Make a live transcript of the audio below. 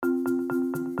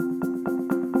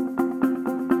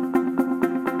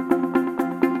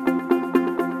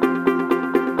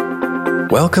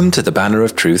Welcome to the Banner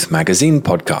of Truth magazine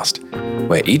podcast,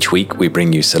 where each week we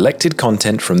bring you selected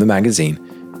content from the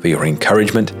magazine for your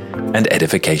encouragement and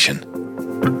edification.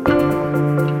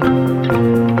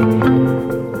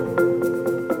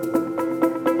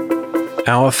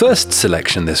 Our first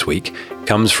selection this week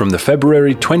comes from the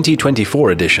February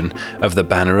 2024 edition of the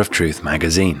Banner of Truth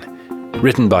magazine.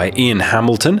 Written by Ian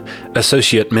Hamilton,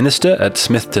 Associate Minister at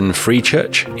Smithton Free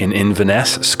Church in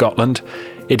Inverness, Scotland,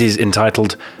 it is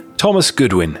entitled Thomas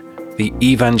Goodwin, the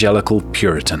Evangelical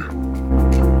Puritan.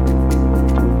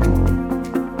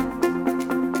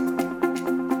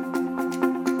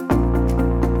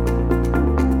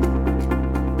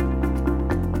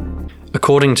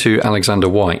 According to Alexander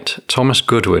White, Thomas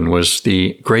Goodwin was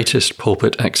the greatest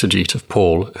pulpit exegete of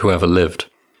Paul who ever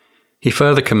lived. He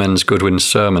further commends Goodwin's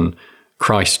sermon,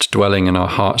 Christ Dwelling in Our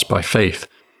Hearts by Faith,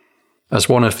 as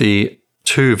one of the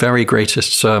two very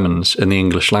greatest sermons in the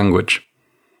English language.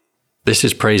 This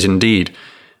is praise indeed,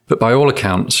 but by all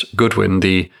accounts, Goodwin,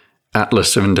 the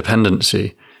Atlas of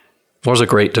Independency, was a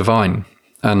great divine,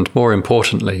 and more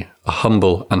importantly, a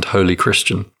humble and holy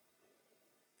Christian.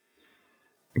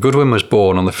 Goodwin was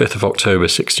born on the 5th of October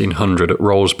 1600 at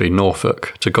Rollesby,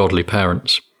 Norfolk, to godly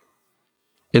parents.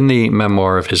 In the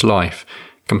memoir of his life,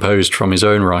 composed from his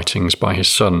own writings by his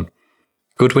son,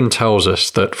 Goodwin tells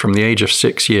us that from the age of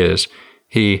 6 years,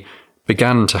 he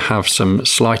began to have some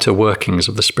slighter workings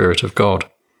of the Spirit of God.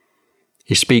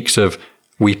 He speaks of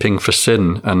weeping for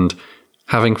sin and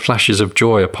having flashes of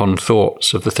joy upon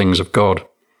thoughts of the things of God.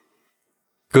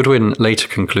 Goodwin later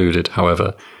concluded,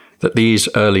 however, that these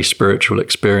early spiritual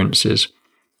experiences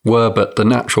were but the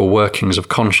natural workings of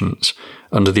conscience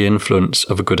under the influence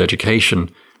of a good education,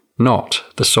 not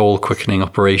the soul-quickening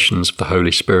operations of the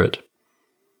Holy Spirit.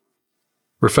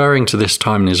 Referring to this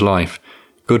time in his life,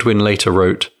 Goodwin later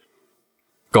wrote,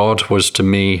 God was to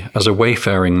me as a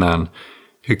wayfaring man,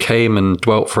 who came and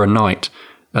dwelt for a night,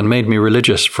 and made me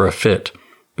religious for a fit,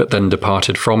 but then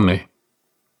departed from me.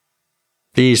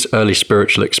 These early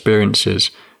spiritual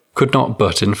experiences could not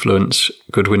but influence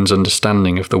Goodwin's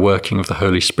understanding of the working of the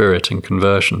Holy Spirit in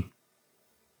conversion.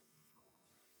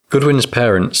 Goodwin's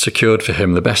parents secured for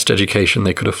him the best education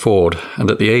they could afford,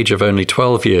 and at the age of only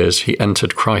 12 years he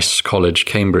entered Christ's College,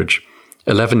 Cambridge,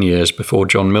 11 years before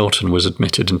John Milton was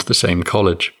admitted into the same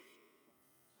college.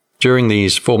 During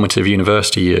these formative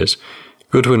university years,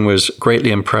 Goodwin was greatly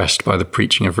impressed by the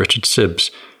preaching of Richard Sibbes,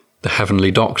 the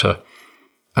Heavenly Doctor,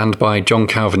 and by John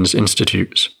Calvin's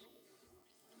Institutes.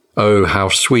 Oh, how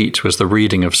sweet was the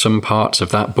reading of some parts of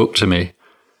that book to me!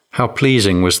 How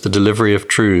pleasing was the delivery of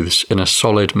truths in a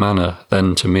solid manner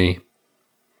then to me!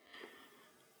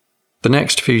 The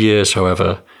next few years,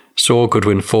 however, saw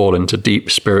Goodwin fall into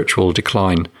deep spiritual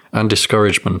decline and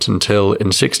discouragement until, in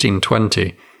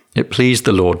 1620, it pleased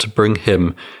the Lord to bring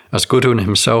him, as Goodwin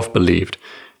himself believed,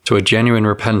 to a genuine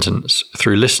repentance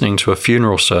through listening to a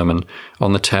funeral sermon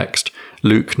on the text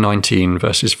Luke 19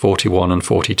 verses 41 and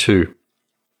 42.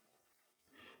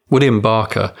 William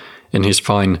Barker, in his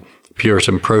fine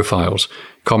Puritan Profiles,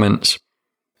 comments,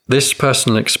 "This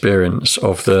personal experience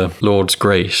of the Lord's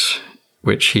grace,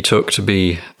 which he took to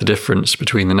be the difference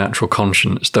between the natural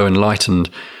conscience, though enlightened,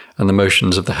 and the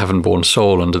motions of the heaven-born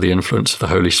soul under the influence of the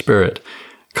Holy Spirit,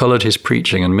 coloured his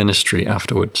preaching and ministry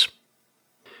afterwards."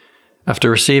 After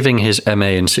receiving his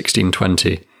M.A. in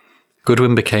 1620,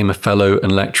 Goodwin became a fellow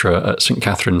and lecturer at St.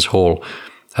 Catherine's Hall,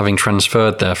 having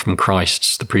transferred there from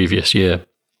Christ's the previous year.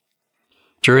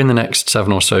 During the next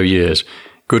 7 or so years,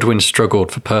 Goodwin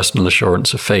struggled for personal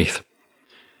assurance of faith.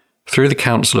 Through the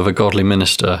counsel of a godly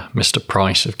minister, Mr.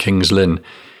 Price of King's Lynn,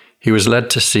 he was led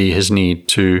to see his need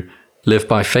to live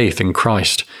by faith in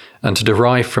Christ and to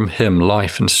derive from him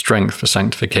life and strength for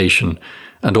sanctification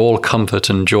and all comfort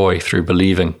and joy through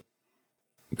believing.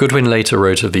 Goodwin later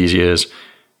wrote of these years,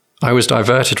 "I was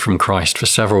diverted from Christ for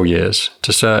several years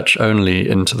to search only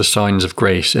into the signs of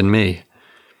grace in me.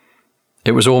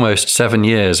 It was almost 7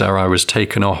 years ere I was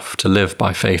taken off to live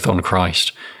by faith on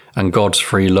Christ and God's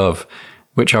free love,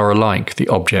 which are alike the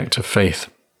object of faith."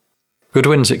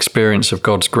 Goodwin's experience of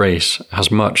God's grace has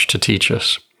much to teach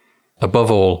us. Above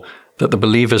all, that the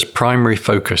believer's primary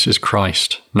focus is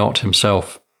Christ, not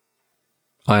himself.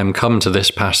 "I am come to this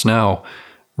pass now,"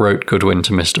 wrote Goodwin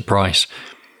to Mr. Price,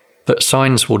 "that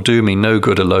signs will do me no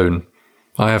good alone.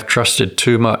 I have trusted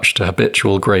too much to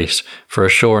habitual grace for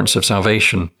assurance of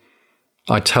salvation.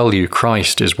 I tell you,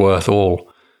 Christ is worth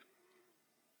all."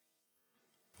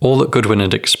 All that Goodwin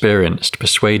had experienced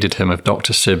persuaded him of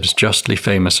Dr. Sibbes' justly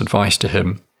famous advice to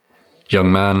him,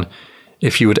 "Young man,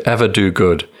 if you would ever do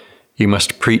good, you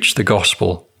must preach the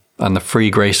gospel and the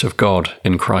free grace of God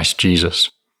in Christ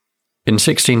Jesus." In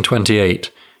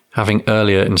 1628, Having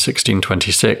earlier in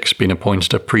 1626 been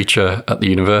appointed a preacher at the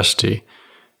university,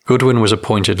 Goodwin was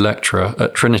appointed lecturer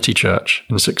at Trinity Church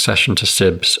in succession to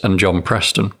Sibbs and John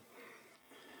Preston.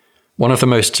 One of the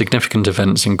most significant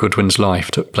events in Goodwin's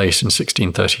life took place in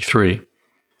 1633.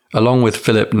 Along with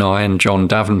Philip Nye and John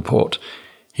Davenport,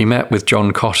 he met with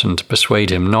John Cotton to persuade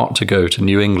him not to go to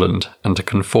New England and to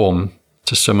conform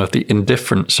to some of the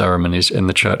indifferent ceremonies in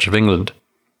the Church of England.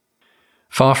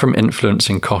 Far from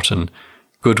influencing Cotton,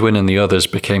 Goodwin and the others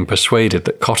became persuaded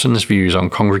that Cotton's views on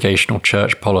congregational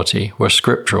church polity were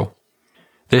scriptural.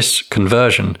 This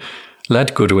conversion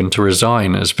led Goodwin to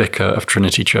resign as vicar of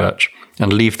Trinity Church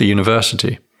and leave the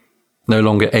university, no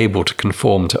longer able to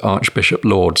conform to Archbishop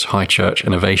Laud's high church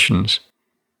innovations.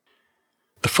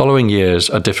 The following years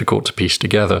are difficult to piece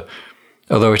together,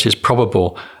 although it is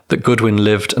probable that Goodwin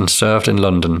lived and served in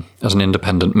London as an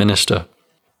independent minister.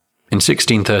 In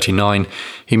 1639,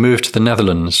 he moved to the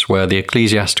Netherlands, where the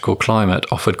ecclesiastical climate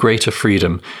offered greater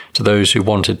freedom to those who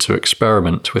wanted to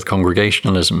experiment with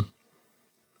congregationalism.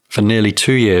 For nearly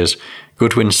 2 years,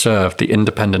 Goodwin served the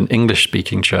independent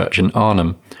English-speaking church in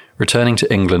Arnhem, returning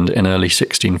to England in early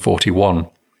 1641.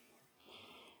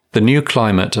 The new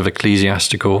climate of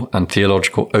ecclesiastical and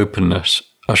theological openness,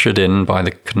 ushered in by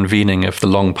the convening of the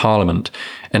Long Parliament,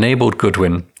 enabled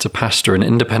Goodwin to pastor an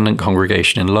independent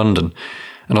congregation in London,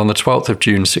 and on the 12th of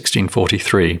June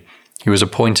 1643, he was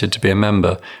appointed to be a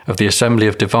member of the Assembly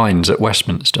of Divines at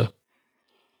Westminster.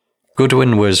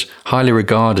 Goodwin was highly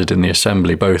regarded in the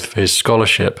Assembly both for his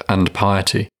scholarship and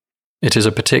piety. It is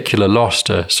a particular loss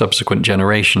to subsequent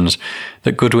generations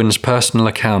that Goodwin's personal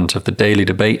account of the daily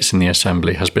debates in the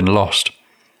Assembly has been lost.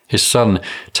 His son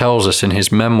tells us in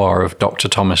his memoir of Dr.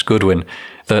 Thomas Goodwin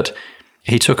that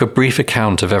he took a brief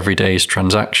account of every day's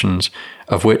transactions,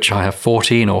 of which I have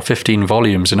 14 or 15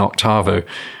 volumes in octavo,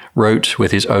 wrote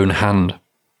with his own hand.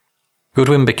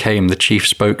 Goodwin became the chief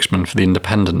spokesman for the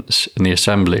independents in the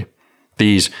Assembly.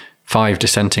 These 5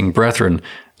 dissenting brethren,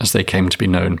 as they came to be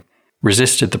known,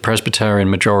 resisted the Presbyterian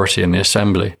majority in the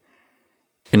Assembly.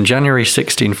 In January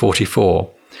 1644,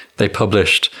 they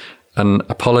published an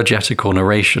apologetical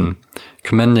narration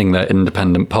commending their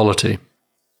independent polity.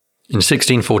 In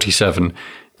 1647,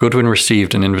 Goodwin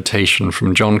received an invitation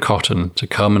from John Cotton to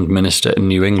come and minister in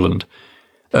New England.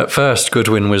 At first,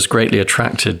 Goodwin was greatly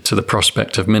attracted to the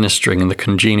prospect of ministering in the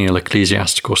congenial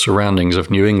ecclesiastical surroundings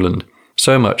of New England,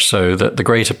 so much so that the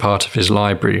greater part of his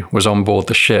library was on board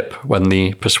the ship when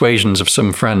the persuasions of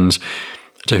some friends,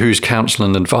 to whose counsel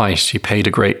and advice he paid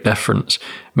a great deference,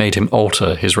 made him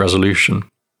alter his resolution.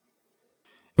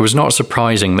 It was not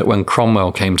surprising that when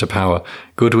Cromwell came to power,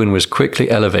 Goodwin was quickly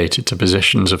elevated to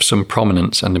positions of some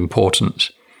prominence and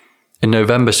importance. In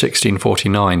November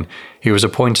 1649, he was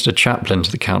appointed a chaplain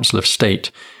to the Council of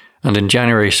State, and in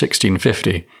January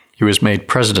 1650, he was made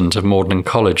president of Magdalen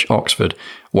College, Oxford,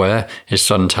 where, his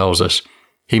son tells us,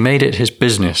 he made it his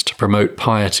business to promote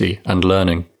piety and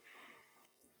learning.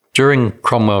 During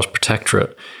Cromwell's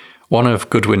protectorate, one of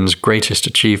Goodwin's greatest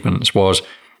achievements was,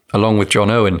 along with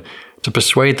John Owen, to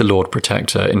persuade the Lord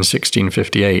Protector in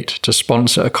 1658 to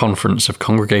sponsor a conference of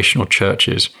congregational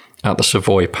churches at the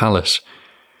Savoy Palace.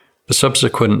 The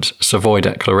subsequent Savoy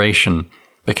Declaration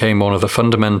became one of the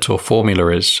fundamental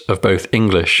formularies of both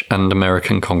English and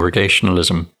American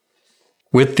congregationalism.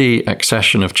 With the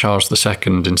accession of Charles II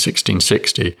in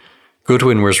 1660,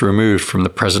 Goodwin was removed from the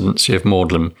presidency of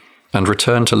Magdalen and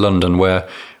returned to London where,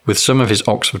 with some of his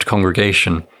Oxford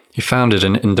congregation, he founded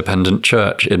an independent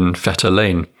church in Fetter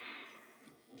Lane.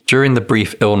 During the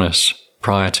brief illness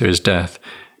prior to his death,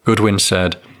 Goodwin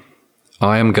said,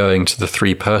 "I am going to the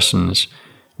 3 persons,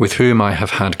 with whom I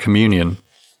have had communion.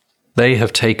 They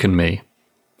have taken me.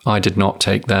 I did not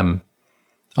take them.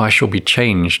 I shall be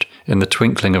changed in the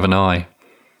twinkling of an eye.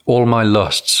 All my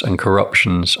lusts and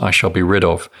corruptions I shall be rid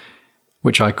of,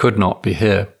 which I could not be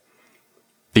here.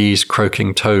 These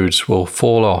croaking toads will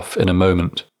fall off in a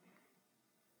moment."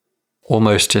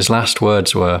 Almost his last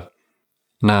words were,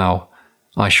 "Now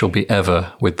I shall be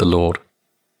ever with the Lord."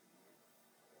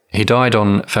 He died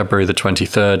on February the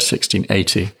 23rd,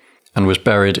 1680, and was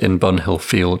buried in Bunhill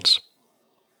Fields.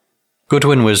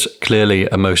 Goodwin was clearly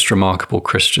a most remarkable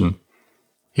Christian.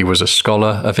 He was a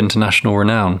scholar of international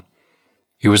renown.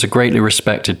 He was a greatly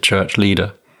respected church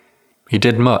leader. He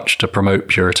did much to promote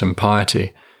Puritan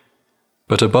piety.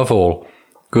 But above all,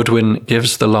 Goodwin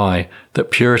gives the lie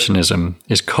that Puritanism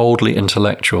is coldly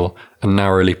intellectual and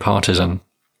narrowly partisan.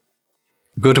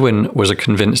 Goodwin was a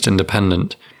convinced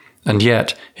independent, and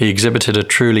yet he exhibited a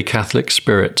truly Catholic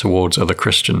spirit towards other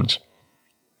Christians.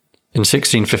 In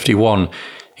 1651,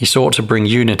 he sought to bring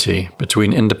unity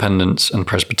between independents and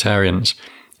Presbyterians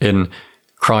in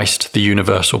Christ the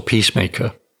universal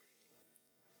peacemaker.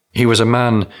 He was a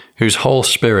man whose whole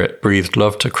spirit breathed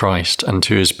love to Christ and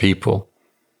to his people.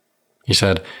 He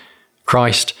said,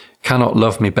 "Christ cannot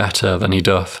love me better than he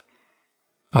doth.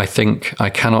 I think I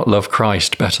cannot love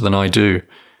Christ better than I do.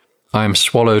 I am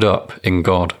swallowed up in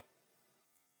God."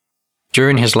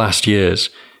 During his last years,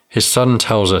 his son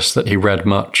tells us that he read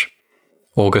much.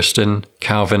 Augustine,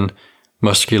 Calvin,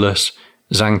 Musculus,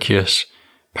 Zanchius,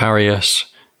 Parius,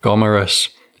 Gomarus,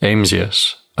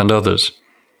 Amesius, and others.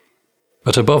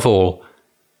 But above all,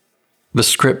 the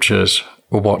Scriptures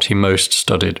were what he most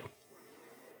studied.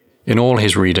 In all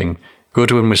his reading,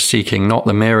 Goodwin was seeking not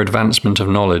the mere advancement of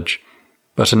knowledge,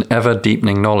 but an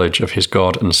ever-deepening knowledge of his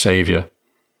God and Saviour.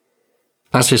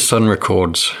 As his son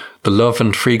records, the love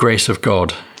and free grace of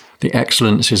God, the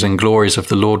excellencies and glories of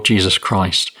the Lord Jesus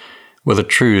Christ, were the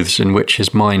truths in which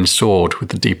his mind soared with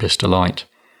the deepest delight.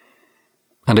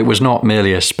 And it was not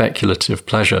merely a speculative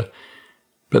pleasure,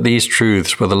 but these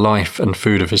truths were the life and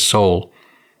food of his soul,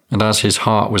 and as his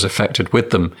heart was affected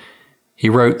with them, he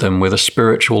wrote them with a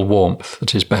spiritual warmth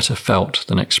that is better felt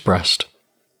than expressed.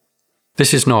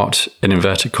 This is not, in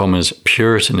inverted commas,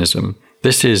 Puritanism.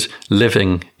 This is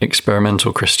living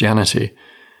experimental Christianity,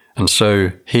 and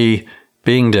so he,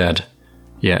 being dead,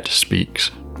 yet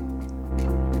speaks.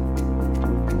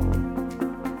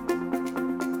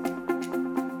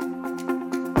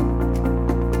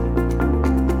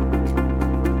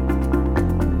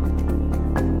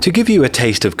 To give you a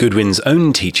taste of Goodwin's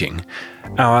own teaching,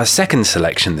 our second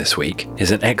selection this week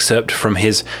is an excerpt from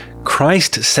his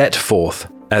Christ Set Forth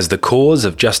as the Cause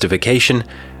of Justification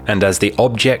and as the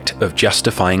Object of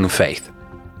Justifying Faith.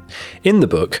 In the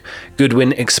book,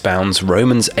 Goodwin expounds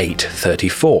Romans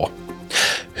 8:34.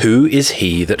 Who is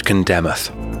he that condemneth?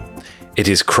 It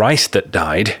is Christ that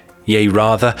died, yea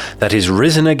rather, that is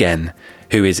risen again,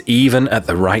 who is even at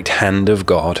the right hand of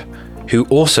God, who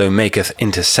also maketh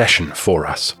intercession for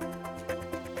us.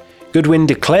 Goodwin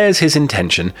declares his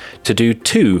intention to do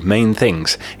two main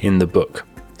things in the book.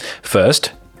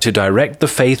 First, to direct the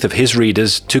faith of his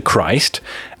readers to Christ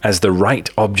as the right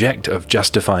object of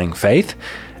justifying faith,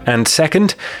 and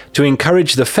second, to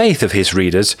encourage the faith of his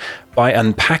readers by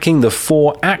unpacking the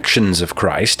four actions of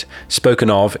Christ spoken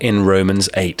of in Romans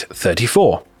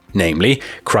 8:34, namely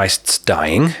Christ's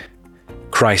dying,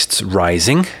 Christ's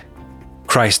rising,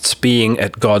 Christ's being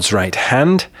at God's right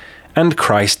hand, and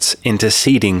Christ's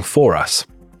interceding for us.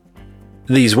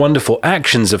 These wonderful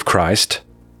actions of Christ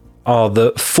are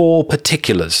the four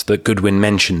particulars that Goodwin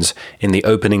mentions in the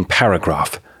opening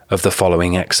paragraph of the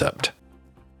following excerpt.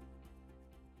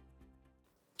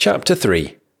 Chapter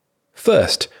 3.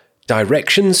 First,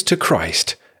 directions to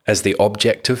Christ as the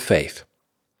object of faith.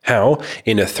 How,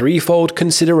 in a threefold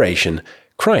consideration,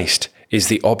 Christ is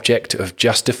the object of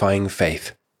justifying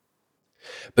faith.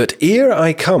 But ere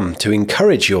I come to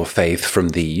encourage your faith from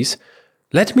these,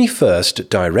 let me first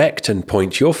direct and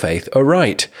point your faith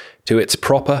aright to its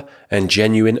proper and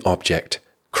genuine object,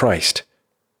 Christ.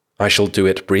 I shall do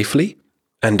it briefly,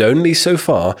 and only so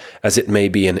far as it may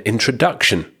be an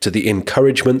introduction to the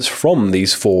encouragements from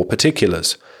these four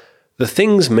particulars, the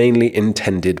things mainly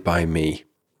intended by me.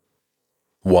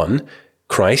 1.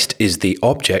 Christ is the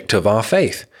object of our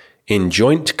faith, in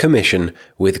joint commission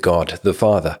with God the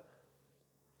Father.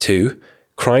 2.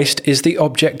 Christ is the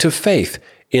object of faith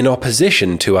in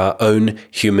opposition to our own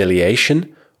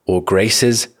humiliation, or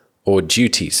graces, or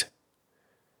duties.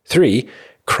 3.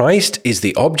 Christ is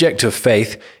the object of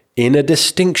faith in a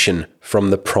distinction from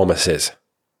the promises.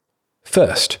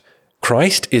 First,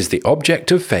 Christ is the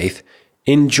object of faith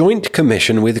in joint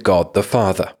commission with God the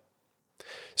Father.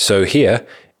 So here,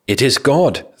 it is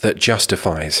God that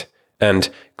justifies, and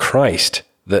Christ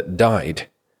that died.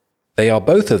 They are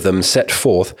both of them set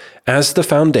forth as the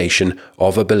foundation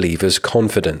of a believer's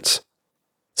confidence.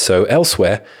 So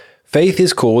elsewhere, faith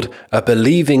is called a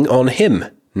believing on Him,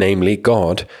 namely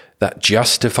God, that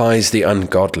justifies the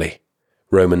ungodly,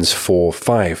 Romans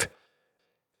 4:5,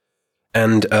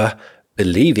 and a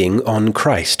believing on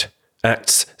Christ,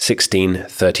 Acts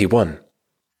 16:31.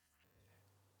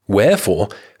 Wherefore,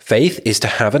 faith is to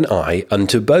have an eye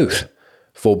unto both,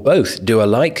 for both do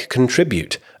alike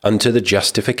contribute unto the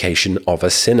justification of a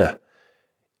sinner.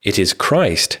 It is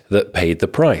Christ that paid the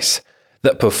price,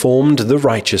 that performed the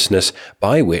righteousness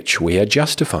by which we are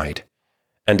justified,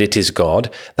 and it is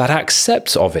God that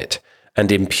accepts of it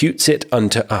and imputes it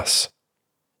unto us.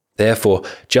 Therefore,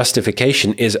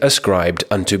 justification is ascribed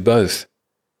unto both.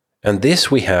 And this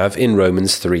we have in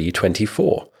Romans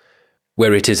 3:24,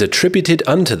 where it is attributed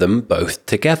unto them both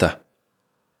together.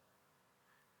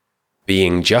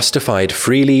 Being justified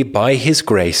freely by his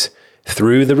grace,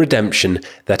 through the redemption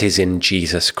that is in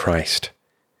Jesus Christ,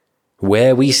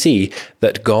 where we see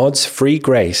that God's free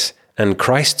grace and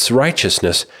Christ's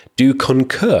righteousness do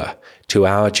concur to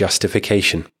our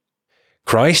justification.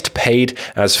 Christ paid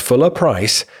as full a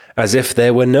price as if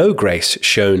there were no grace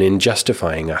shown in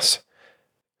justifying us.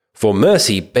 For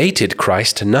mercy bated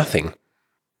Christ nothing.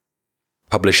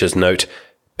 Publisher's note: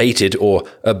 bated or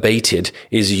abated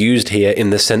is used here in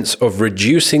the sense of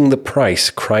reducing the price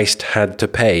Christ had to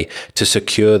pay to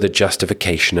secure the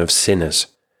justification of sinners.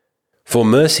 For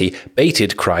mercy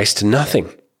bated Christ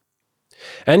nothing.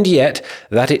 And yet,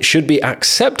 that it should be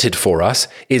accepted for us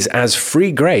is as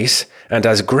free grace and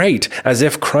as great as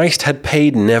if Christ had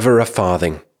paid never a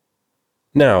farthing.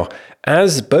 Now,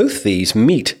 as both these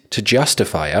meet to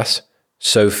justify us,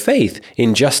 so faith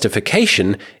in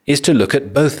justification is to look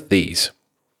at both these.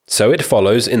 So it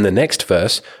follows in the next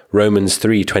verse, Romans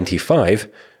 3:25,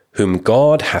 whom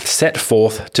God hath set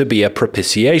forth to be a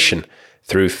propitiation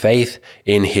through faith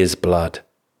in his blood.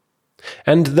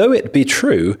 And though it be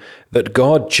true that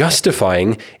God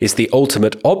justifying is the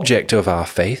ultimate object of our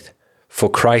faith, for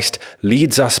Christ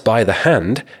leads us by the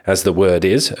hand, as the word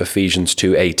is, Ephesians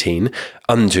 2:18,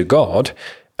 unto God,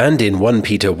 and in 1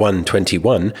 Peter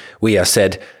 1:21 we are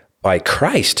said, by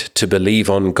Christ to believe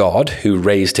on God who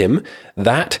raised him,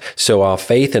 that so our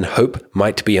faith and hope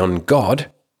might be on God.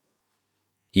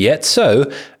 Yet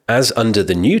so, as under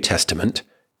the New Testament,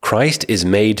 Christ is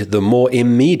made the more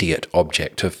immediate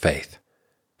object of faith.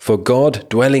 For God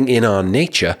dwelling in our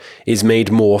nature is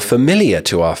made more familiar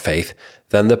to our faith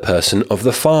than the person of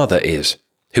the Father is,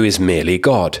 who is merely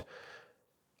God.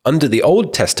 Under the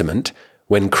Old Testament,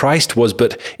 when Christ was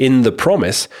but in the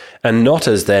promise, and not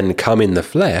as then come in the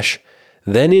flesh,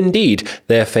 then indeed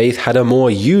their faith had a more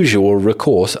usual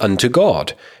recourse unto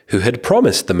God, who had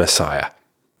promised the Messiah,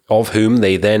 of whom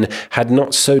they then had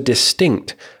not so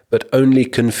distinct, but only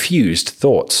confused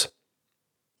thoughts.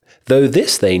 Though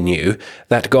this they knew,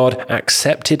 that God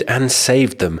accepted and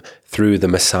saved them through the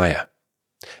Messiah.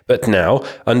 But now,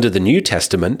 under the New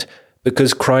Testament,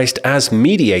 because Christ as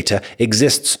mediator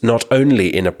exists not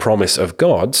only in a promise of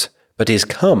God's, but is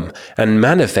come and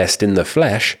manifest in the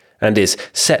flesh, and is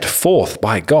set forth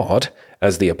by God,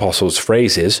 as the Apostle's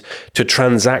phrase is, to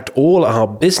transact all our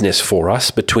business for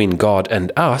us between God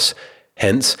and us,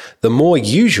 hence the more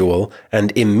usual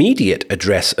and immediate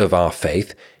address of our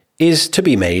faith is to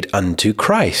be made unto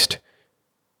Christ,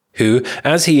 who,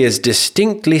 as he is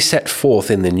distinctly set forth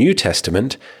in the New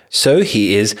Testament, so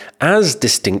he is as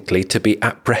distinctly to be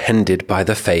apprehended by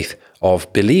the faith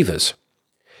of believers.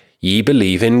 Ye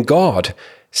believe in God,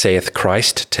 saith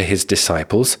Christ to his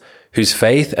disciples, whose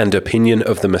faith and opinion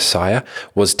of the Messiah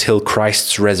was till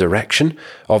Christ's resurrection,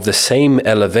 of the same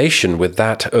elevation with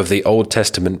that of the Old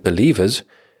Testament believers.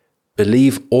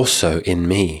 Believe also in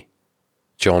me.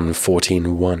 John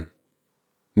 14:1.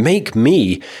 Make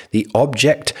me the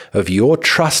object of your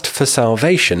trust for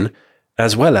salvation,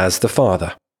 as well as the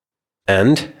Father.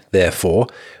 And, therefore,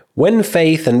 when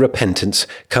faith and repentance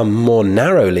come more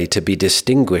narrowly to be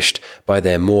distinguished by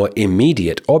their more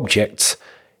immediate objects,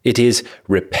 it is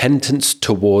repentance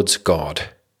towards God,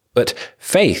 but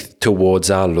faith towards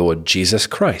our Lord Jesus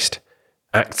Christ.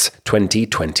 Acts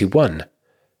 20:21.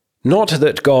 Not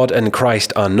that God and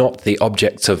Christ are not the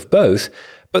objects of both,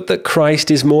 but that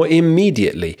Christ is more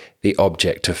immediately the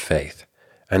object of faith,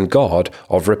 and God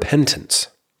of repentance.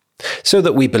 So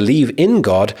that we believe in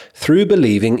God through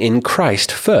believing in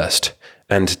Christ first,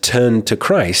 and turn to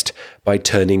Christ by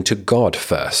turning to God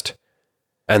first.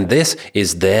 And this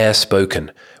is there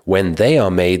spoken, when they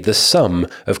are made the sum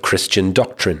of Christian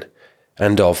doctrine,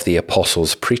 and of the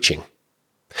apostles' preaching.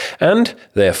 And,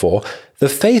 therefore, the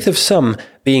faith of some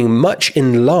being much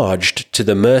enlarged to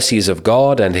the mercies of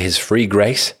God and his free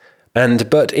grace, and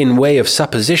but in way of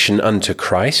supposition unto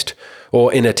Christ,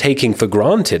 or in a taking for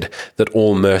granted that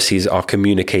all mercies are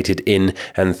communicated in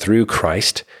and through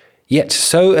Christ, yet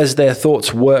so as their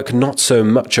thoughts work not so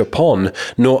much upon,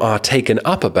 nor are taken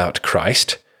up about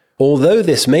Christ, although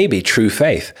this may be true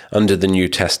faith under the New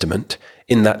Testament,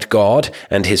 in that God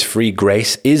and his free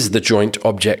grace is the joint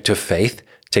object of faith,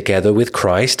 together with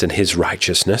Christ and his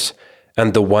righteousness,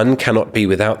 and the one cannot be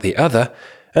without the other,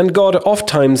 and God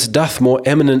ofttimes doth more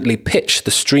eminently pitch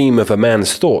the stream of a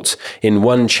man's thoughts in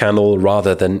one channel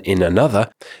rather than in another,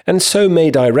 and so may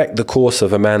direct the course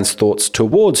of a man's thoughts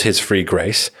towards his free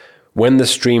grace, when the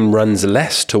stream runs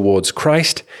less towards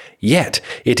Christ, yet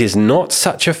it is not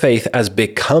such a faith as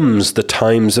becomes the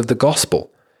times of the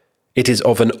gospel. It is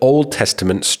of an Old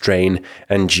Testament strain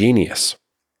and genius.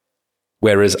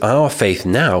 whereas our faith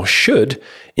now should,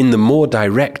 in the more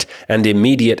direct and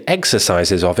immediate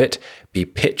exercises of it, be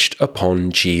pitched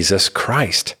upon Jesus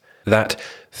Christ, that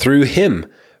through him,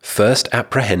 first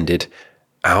apprehended,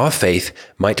 our faith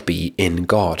might be in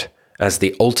God, as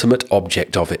the ultimate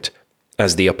object of it,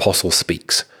 as the Apostle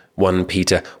speaks, 1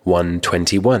 Peter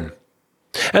 1:21.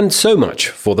 And so much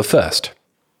for the first.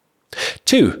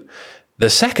 2. The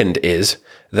second is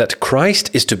that Christ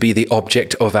is to be the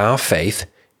object of our faith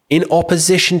in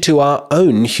opposition to our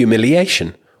own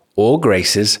humiliation, or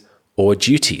graces, or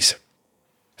duties.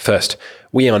 First,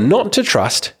 we are not to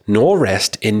trust nor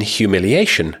rest in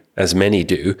humiliation, as many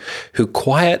do, who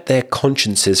quiet their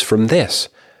consciences from this,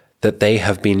 that they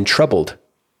have been troubled.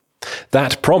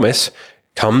 That promise,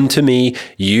 "Come to me,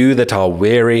 you that are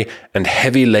weary and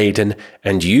heavy laden,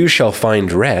 and you shall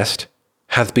find rest,"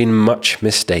 hath been much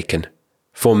mistaken.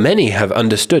 For many have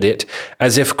understood it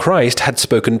as if Christ had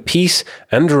spoken peace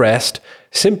and rest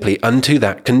simply unto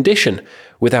that condition,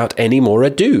 without any more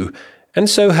ado, and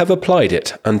so have applied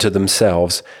it unto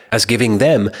themselves, as giving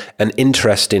them an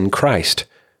interest in Christ,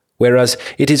 whereas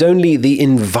it is only the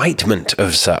invitement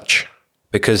of such,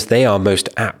 because they are most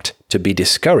apt to be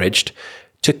discouraged,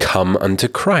 to come unto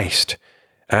Christ,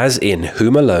 as in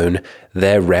whom alone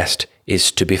their rest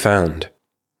is to be found.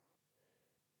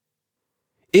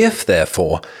 If,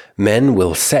 therefore, men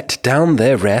will set down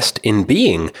their rest in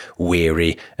being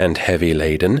weary and heavy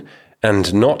laden,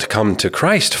 and not come to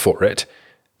Christ for it,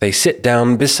 they sit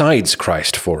down besides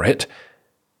Christ for it.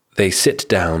 They sit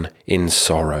down in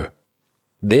sorrow.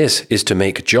 This is to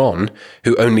make John,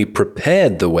 who only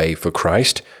prepared the way for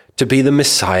Christ, to be the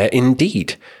Messiah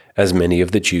indeed, as many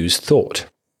of the Jews thought.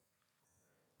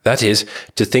 That is,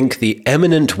 to think the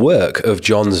eminent work of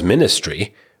John's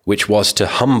ministry, which was to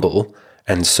humble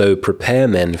and so prepare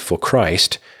men for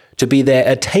Christ, to be their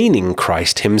attaining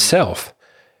Christ himself.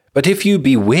 But if you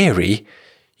be weary,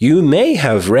 you may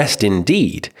have rest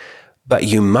indeed, but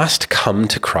you must come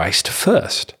to Christ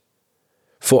first.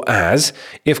 For as,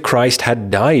 if Christ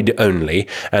had died only,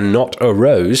 and not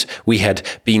arose, we had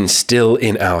been still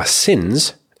in our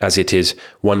sins, as it is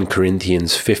 1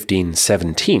 Corinthians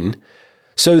 15:17,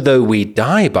 so though we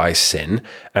die by sin,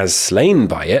 as slain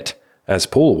by it, as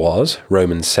Paul was,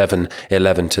 Romans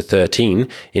 7:11-13,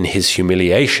 in his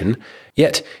humiliation,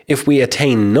 yet if we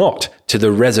attain not to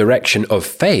the resurrection of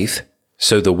faith,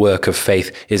 so the work of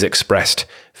faith is expressed,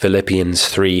 Philippians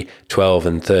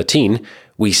 3:12-13,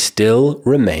 we still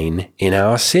remain in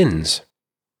our sins.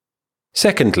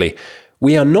 Secondly,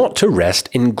 we are not to rest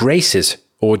in graces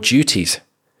or duties.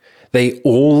 They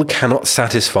all cannot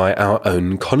satisfy our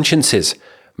own consciences,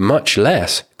 much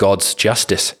less God's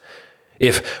justice.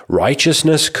 If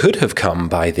righteousness could have come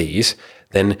by these,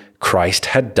 then Christ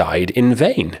had died in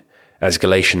vain, as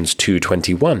Galatians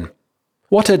 2:21.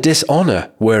 What a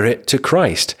dishonor were it to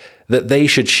Christ that they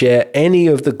should share any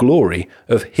of the glory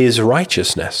of his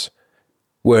righteousness.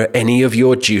 Were any of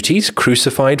your duties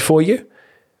crucified for you?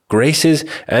 Graces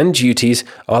and duties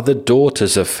are the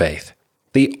daughters of faith,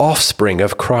 the offspring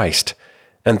of Christ,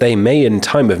 and they may in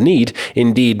time of need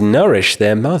indeed nourish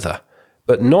their mother,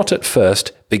 but not at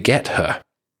first beget her.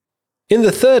 In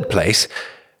the third place,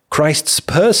 Christ's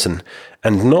person,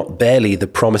 and not barely the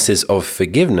promises of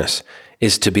forgiveness,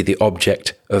 is to be the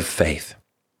object of faith.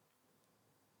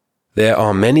 There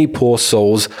are many poor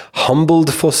souls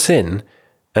humbled for sin,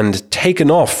 and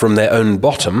taken off from their own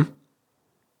bottom,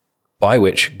 by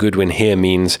which Goodwin here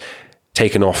means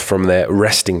taken off from their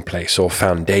resting place or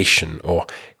foundation or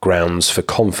grounds for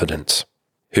confidence,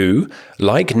 who,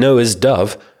 like Noah's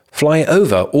dove, fly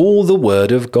over all the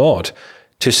word of God,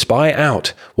 to spy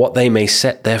out what they may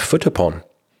set their foot upon,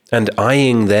 and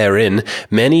eyeing therein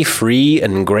many free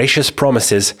and gracious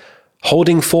promises,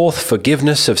 holding forth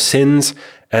forgiveness of sins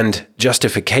and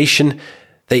justification,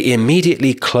 they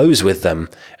immediately close with them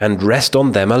and rest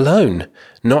on them alone,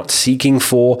 not seeking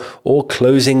for or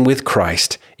closing with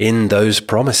Christ in those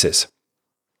promises,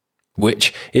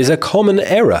 which is a common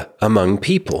error among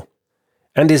people,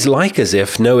 and is like as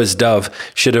if Noah's dove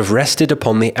should have rested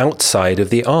upon the outside of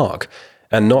the ark,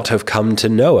 and not have come to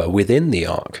Noah within the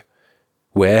ark,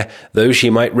 where, though she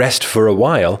might rest for a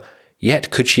while,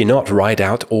 yet could she not ride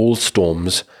out all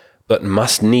storms, but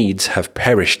must needs have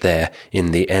perished there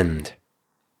in the end.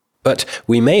 But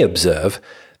we may observe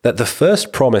that the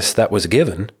first promise that was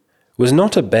given was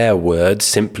not a bare word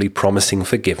simply promising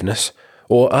forgiveness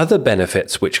or other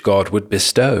benefits which God would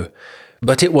bestow,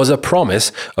 but it was a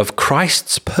promise of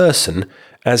Christ's person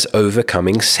as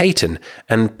overcoming Satan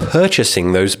and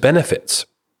purchasing those benefits.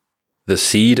 The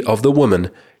seed of the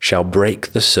woman shall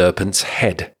break the serpent's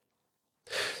head.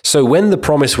 So when the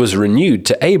promise was renewed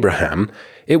to Abraham,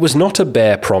 it was not a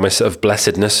bare promise of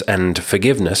blessedness and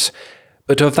forgiveness,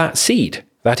 but of that seed,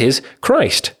 that is,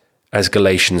 Christ, as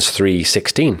Galatians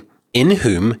 3:16, in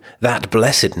whom that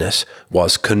blessedness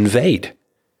was conveyed.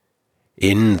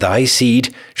 In thy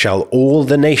seed shall all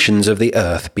the nations of the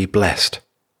earth be blessed.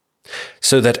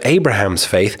 So that Abraham's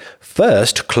faith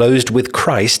first closed with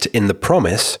Christ in the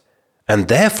promise, and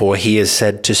therefore he is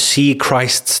said to see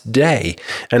Christ's day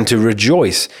and to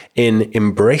rejoice in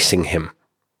embracing him.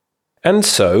 And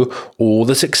so all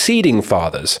the succeeding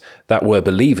fathers that were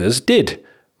believers did,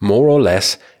 more or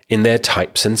less, in their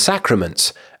types and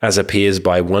sacraments, as appears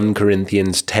by 1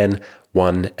 Corinthians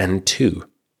 10:1 and 2.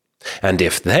 And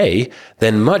if they,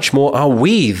 then much more are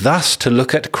we thus to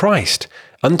look at Christ,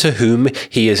 unto whom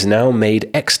he is now made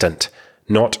extant,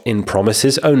 not in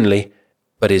promises only,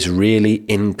 but is really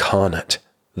incarnate,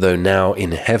 though now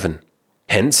in heaven.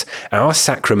 Hence, our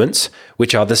sacraments,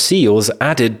 which are the seals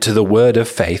added to the word of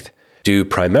faith, do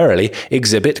primarily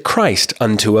exhibit Christ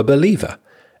unto a believer,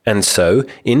 and so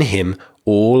in him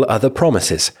all other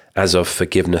promises, as of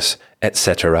forgiveness,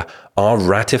 etc., are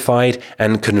ratified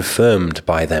and confirmed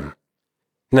by them.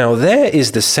 Now there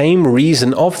is the same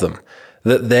reason of them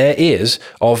that there is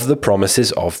of the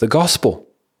promises of the gospel.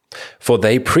 For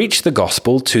they preach the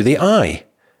gospel to the eye,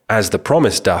 as the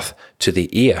promise doth to the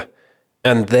ear.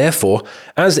 And therefore,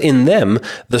 as in them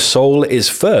the soul is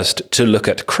first to look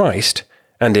at Christ,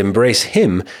 and embrace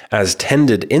him as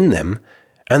tendered in them,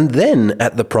 and then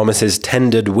at the promises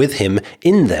tendered with him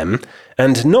in them,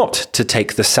 and not to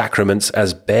take the sacraments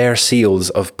as bare seals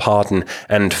of pardon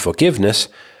and forgiveness,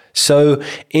 so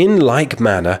in like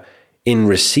manner, in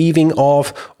receiving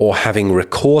of or having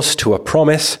recourse to a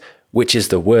promise, which is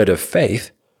the word of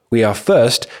faith, we are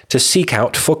first to seek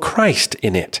out for Christ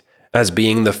in it, as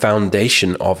being the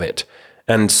foundation of it,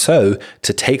 and so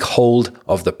to take hold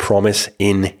of the promise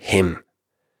in him.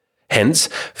 Hence,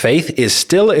 faith is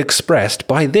still expressed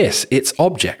by this, its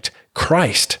object,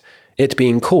 Christ, it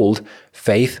being called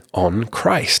faith on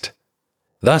Christ.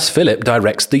 Thus Philip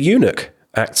directs the eunuch,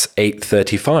 Acts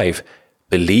 8:35,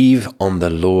 believe on the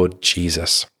Lord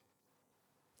Jesus.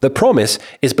 The promise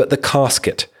is but the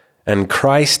casket, and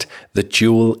Christ the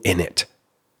jewel in it.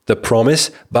 The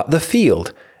promise but the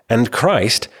field, and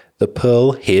Christ the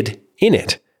pearl hid in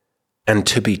it, and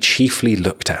to be chiefly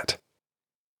looked at.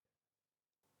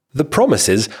 The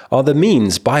promises are the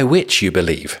means by which you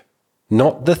believe,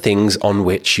 not the things on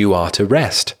which you are to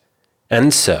rest.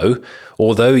 And so,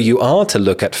 although you are to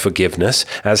look at forgiveness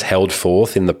as held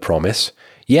forth in the promise,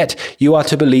 yet you are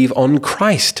to believe on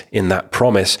Christ in that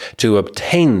promise to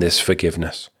obtain this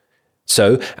forgiveness.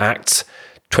 So, Acts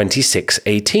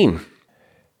 26:18.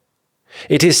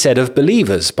 It is said of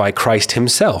believers by Christ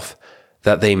himself,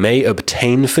 that they may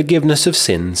obtain forgiveness of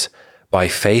sins by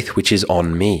faith which is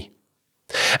on me.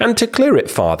 And to clear it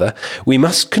farther, we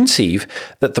must conceive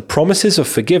that the promises of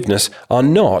forgiveness are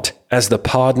not as the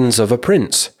pardons of a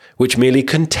prince, which merely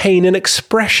contain an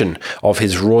expression of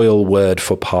his royal word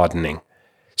for pardoning,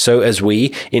 so as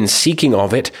we, in seeking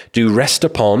of it, do rest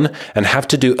upon and have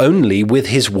to do only with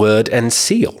his word and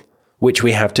seal, which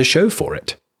we have to show for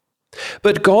it.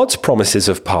 But God's promises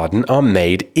of pardon are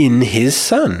made in his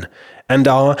Son, and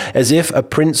are as if a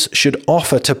prince should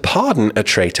offer to pardon a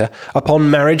traitor upon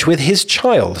marriage with his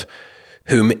child,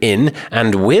 whom in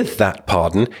and with that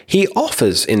pardon he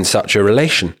offers in such a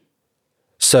relation.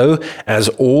 So as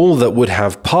all that would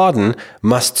have pardon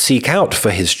must seek out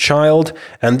for his child,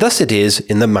 and thus it is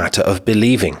in the matter of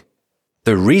believing,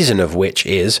 the reason of which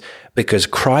is because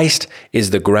Christ is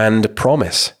the grand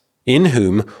promise, in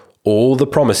whom all the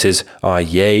promises are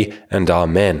yea and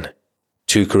amen.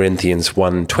 2 Corinthians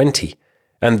 1:20,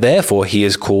 and therefore he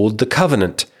is called the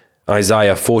covenant,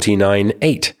 Isaiah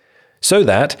 49:8, so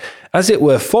that, as it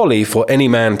were folly for any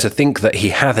man to think that he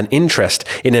hath an interest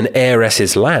in an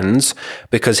heiress's lands,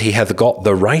 because he hath got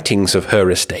the writings of her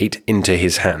estate into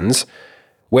his hands,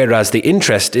 whereas the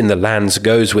interest in the lands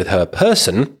goes with her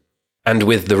person, and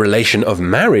with the relation of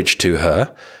marriage to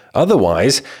her,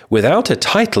 otherwise, without a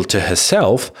title to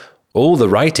herself, all the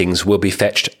writings will be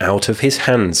fetched out of his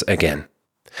hands again.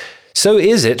 So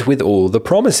is it with all the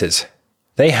promises.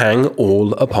 They hang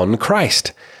all upon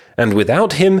Christ, and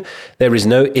without him there is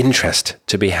no interest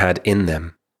to be had in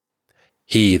them.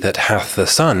 He that hath the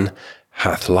Son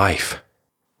hath life.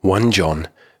 1 John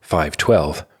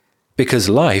 5:12, because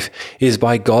life is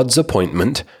by God's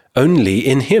appointment only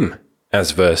in him,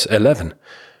 as verse 11.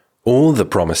 All the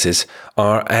promises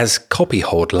are as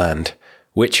copyhold land,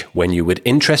 which, when you would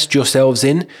interest yourselves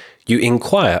in, you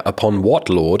inquire upon what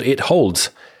lord it holds,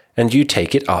 and you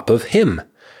take it up of him,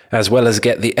 as well as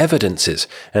get the evidences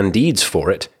and deeds for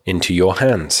it into your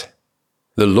hands.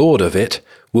 The Lord of it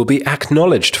will be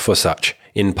acknowledged for such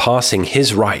in passing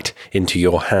his right into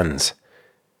your hands.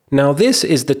 Now this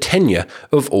is the tenure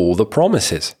of all the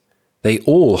promises. They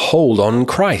all hold on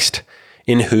Christ,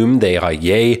 in whom they are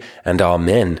yea and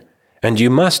amen, and you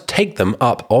must take them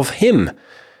up of him.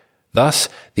 Thus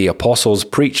the apostles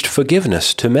preached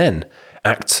forgiveness to men,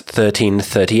 Acts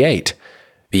 13:38.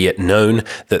 Be it known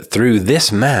that through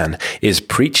this man is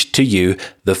preached to you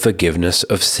the forgiveness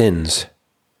of sins.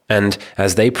 And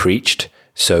as they preached,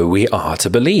 so we are to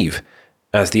believe,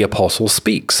 as the apostle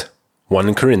speaks,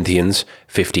 1 Corinthians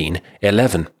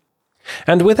 15:11.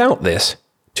 And without this,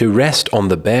 to rest on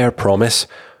the bare promise,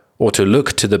 or to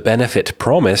look to the benefit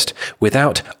promised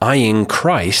without eyeing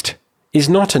Christ, is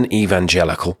not an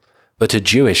evangelical, but a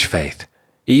Jewish faith,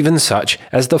 even such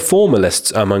as the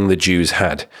formalists among the Jews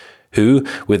had, who,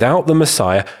 without the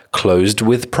Messiah, closed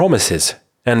with promises,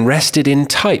 and rested in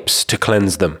types to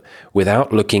cleanse them,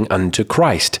 without looking unto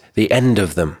Christ, the end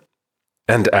of them,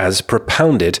 and as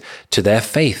propounded to their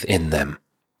faith in them.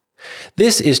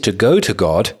 This is to go to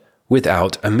God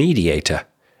without a mediator,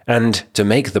 and to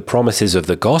make the promises of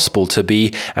the gospel to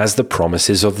be as the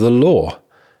promises of the law,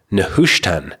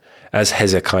 Nehushtan, as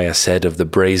Hezekiah said of the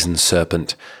brazen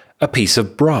serpent, a piece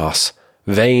of brass,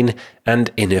 vain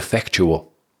and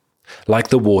ineffectual. Like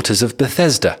the waters of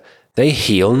Bethesda, they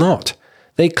heal not,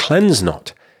 they cleanse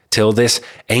not, till this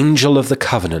angel of the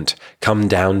covenant come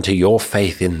down to your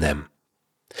faith in them.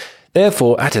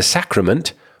 Therefore, at a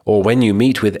sacrament, or when you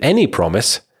meet with any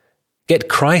promise, get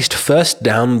Christ first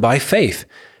down by faith,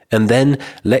 and then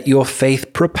let your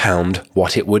faith propound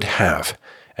what it would have,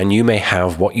 and you may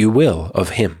have what you will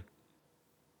of him.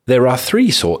 There are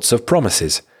 3 sorts of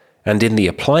promises, and in the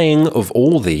applying of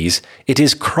all these, it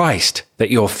is Christ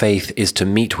that your faith is to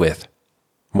meet with.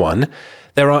 1.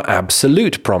 There are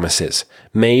absolute promises,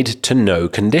 made to no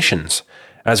conditions,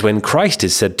 as when Christ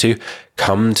is said to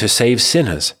come to save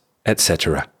sinners,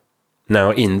 etc.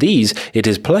 Now in these it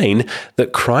is plain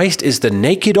that Christ is the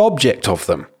naked object of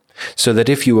them, so that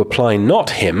if you apply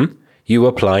not him, you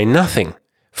apply nothing,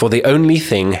 for the only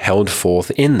thing held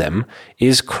forth in them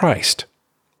is Christ.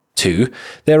 2.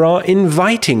 There are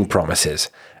inviting promises,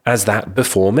 as that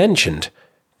before mentioned,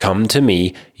 come to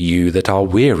me, you that are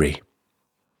weary.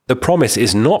 The promise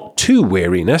is not to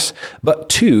weariness, but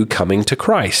to coming to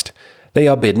Christ. They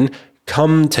are bidden,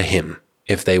 come to him,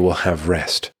 if they will have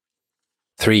rest.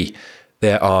 3.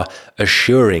 There are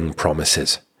assuring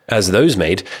promises, as those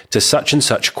made to such and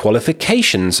such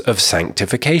qualifications of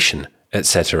sanctification,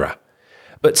 etc.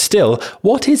 But still,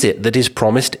 what is it that is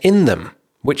promised in them,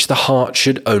 which the heart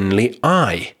should only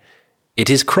eye? It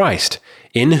is Christ,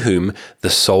 in whom the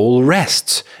soul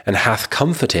rests and hath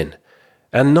comfort in,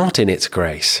 and not in its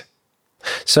grace.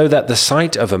 So that the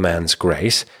sight of a man's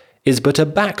grace is but a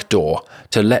back door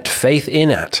to let faith in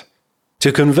at,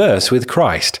 to converse with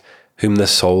Christ, whom the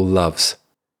soul loves.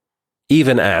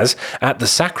 Even as, at the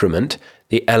sacrament,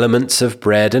 the elements of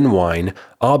bread and wine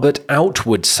are but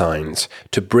outward signs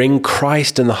to bring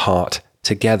Christ and the heart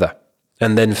together,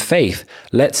 and then faith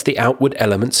lets the outward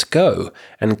elements go,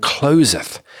 and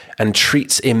closeth, and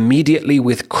treats immediately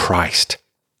with Christ,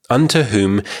 unto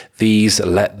whom these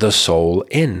let the soul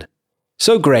in.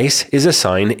 So grace is a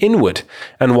sign inward,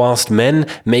 and whilst men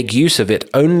make use of it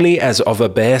only as of a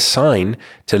bare sign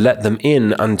to let them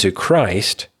in unto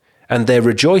Christ, and their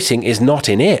rejoicing is not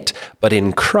in it, but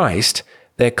in Christ,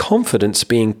 their confidence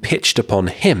being pitched upon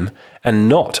him, and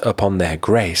not upon their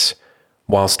grace.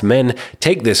 Whilst men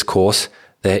take this course,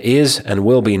 there is and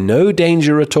will be no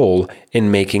danger at all in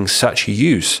making such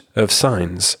use of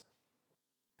signs.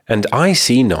 And I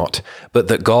see not, but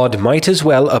that God might as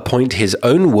well appoint his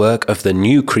own work of the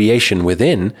new creation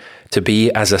within, to be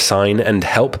as a sign and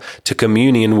help to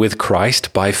communion with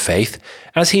Christ by faith,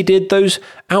 as he did those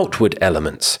outward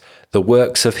elements, the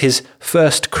works of his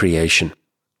first creation,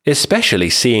 especially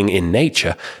seeing in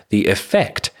nature the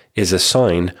effect is a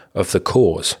sign of the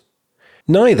cause.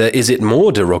 Neither is it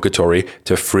more derogatory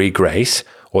to free grace,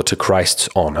 or to Christ's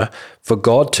honour, for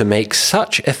God to make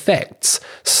such effects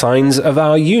signs of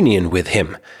our union with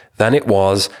him, than it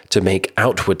was to make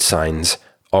outward signs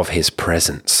of his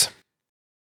presence.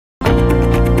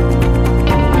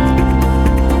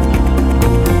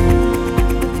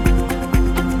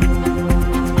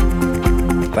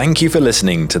 Thank you for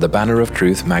listening to the Banner of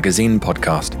Truth magazine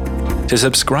podcast. To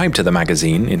subscribe to the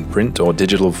magazine in print or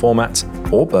digital formats,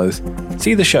 or both,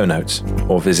 see the show notes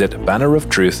or visit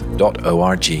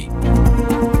banneroftruth.org.